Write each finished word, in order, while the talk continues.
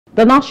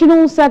The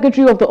National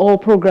Secretary of the All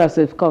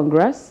Progressive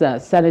Congress,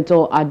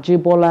 Senator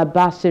Ajibola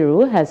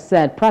Basiru, has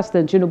said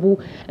President Tinubu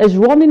is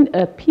running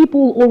a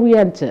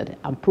people-oriented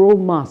and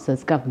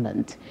pro-masses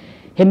government.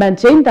 He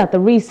maintained that the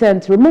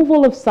recent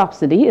removal of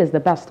subsidy is the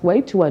best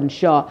way to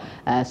ensure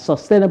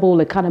sustainable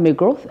economic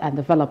growth and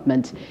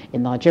development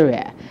in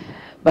Nigeria.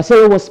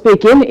 Basiru was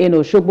speaking in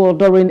Osogbo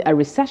during a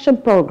reception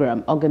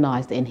program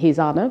organized in his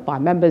honor by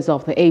members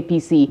of the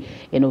APC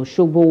in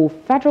Osogbo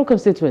Federal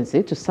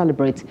Constituency to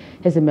celebrate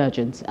his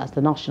emergence as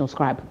the national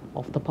scribe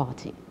of the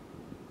party.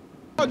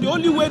 The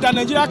only way that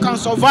Nigeria can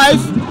survive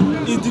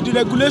is the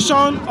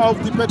deregulation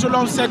of the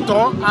petroleum sector,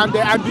 and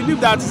I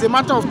believe that it's a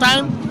matter of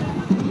time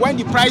when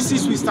the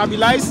prices will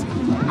stabilize,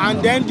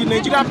 and then the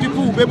Nigerian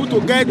people will be able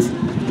to get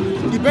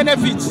the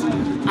benefits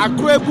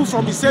accruable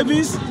from the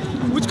savings,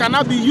 which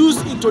cannot be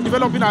used into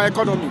developing our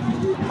economy.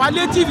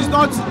 Palliative is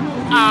not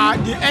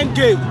the end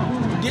game.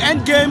 The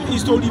end game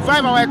is to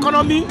revive our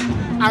economy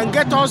and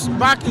get us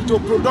back into a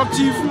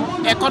productive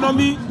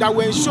economy that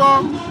will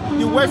ensure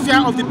the welfare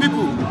of the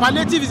people.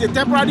 Palliative is a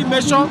temporary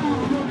measure,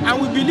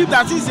 and we believe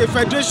that since a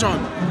federation,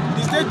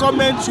 the state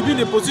government should be in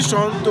a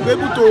position to be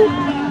able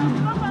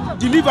to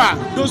deliver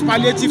those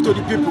palliatives to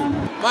the people.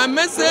 My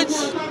message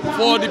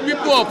for the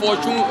people of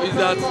Osun is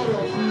that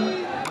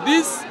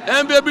this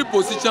enviable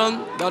position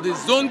that is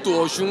zoned to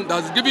Osun,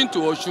 that is given to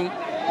Osun,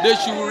 they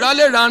should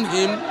rally around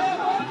him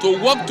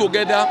to work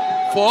together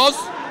for us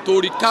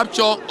to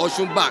recapture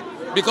Osun back,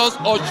 because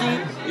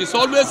Osun is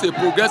always a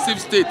progressive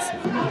state.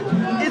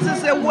 It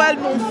is a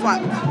well-known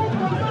fact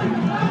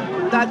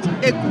that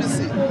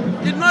APC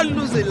did not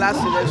lose the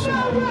last election.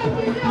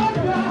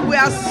 We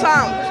are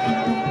sound.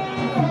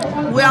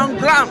 We are on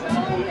ground.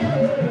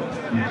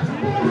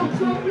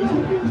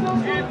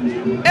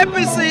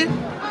 APC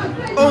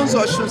owns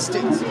Osun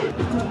State.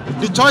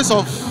 The choice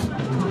of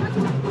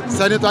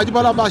Senator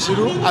Ajibola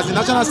Basiru as the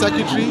National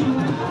Secretary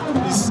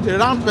is a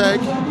round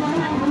peg in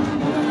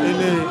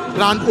a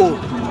round hole.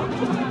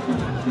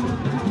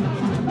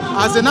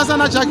 As the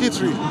National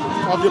Secretary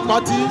of the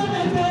party,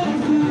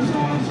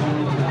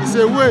 it's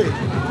a way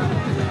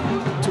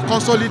to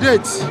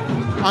consolidate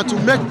and to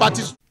make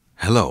parties.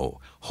 Hello,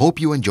 hope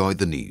you enjoyed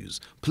the news.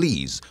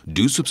 Please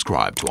do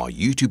subscribe to our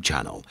YouTube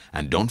channel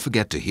and don't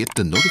forget to hit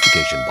the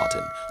notification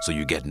button so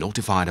you get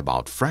notified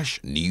about fresh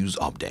news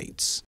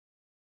updates.